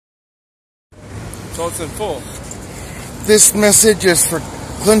So it's in full. This message is for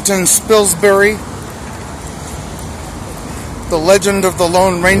Klinton Spilsbury, the legend of the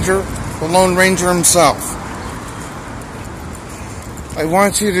Lone Ranger himself. I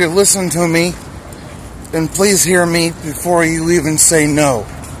want you to listen to me, and please hear me before you even say no.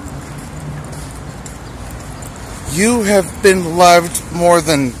 You have been loved more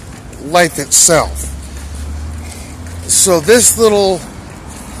than life itself. So this little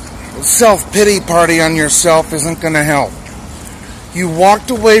self-pity party on yourself isn't going to help. You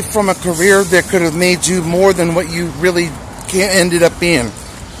walked away from a career that could have made you more than what you really ended up being.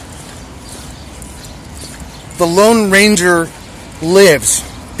 The Lone Ranger lives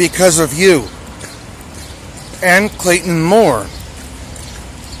because of you and Klinton Moore.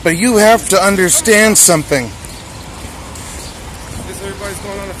 But you have to understand something.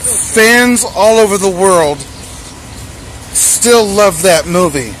 Fans all over the world still love that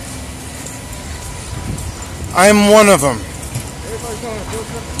movie. I'm one of them.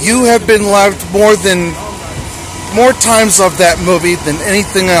 You have been loved more times of that movie than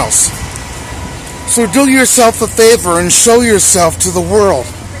anything else. So do yourself a favor and show yourself to the world.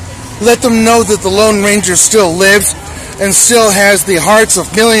 Let them know that the Lone Ranger still lives and still has the hearts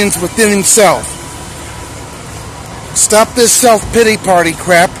of millions within himself. Stop this self-pity party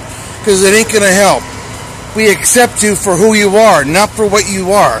crap, because it ain't going to help. We accept you for who you are, not for what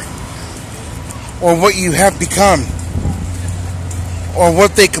you are, or what you have become, or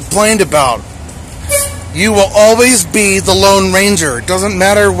what they complained about. You will always be the Lone Ranger. It doesn't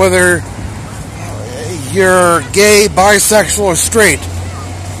matter whether you're gay, bisexual, or straight.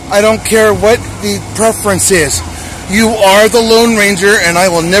 I don't care what the preference is. You are the Lone Ranger, and I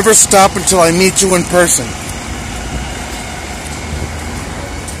will never stop until I meet you in person.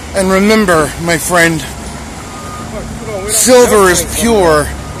 And remember, my friend, silver is pure.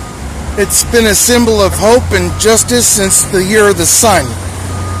 It's been a symbol of hope and justice since the year of the sun.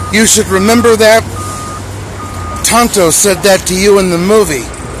 You should remember that. Tonto said that to you in the movie.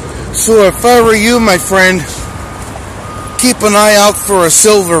 So if I were you, my friend, keep an eye out for a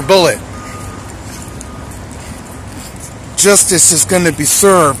silver bullet. Justice is going to be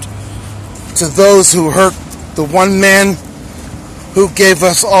served to those who hurt the one man who gave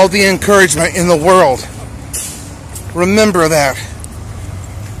us all the encouragement in the world. Remember that.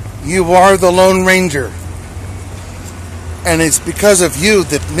 You are the Lone Ranger. And it's because of you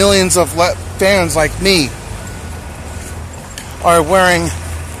that millions of fans like me are wearing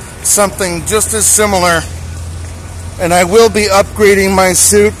something just as similar. And I will be upgrading my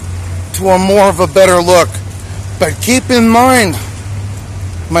suit to a more of a better look. But keep in mind,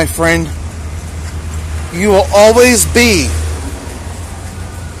 my friend, you will always be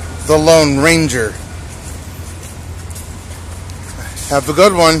the Lone Ranger. Have a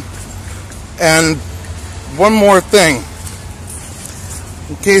good one. And one more thing,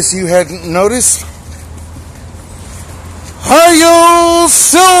 in case you hadn't noticed, Hail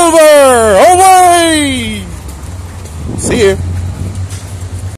Silver!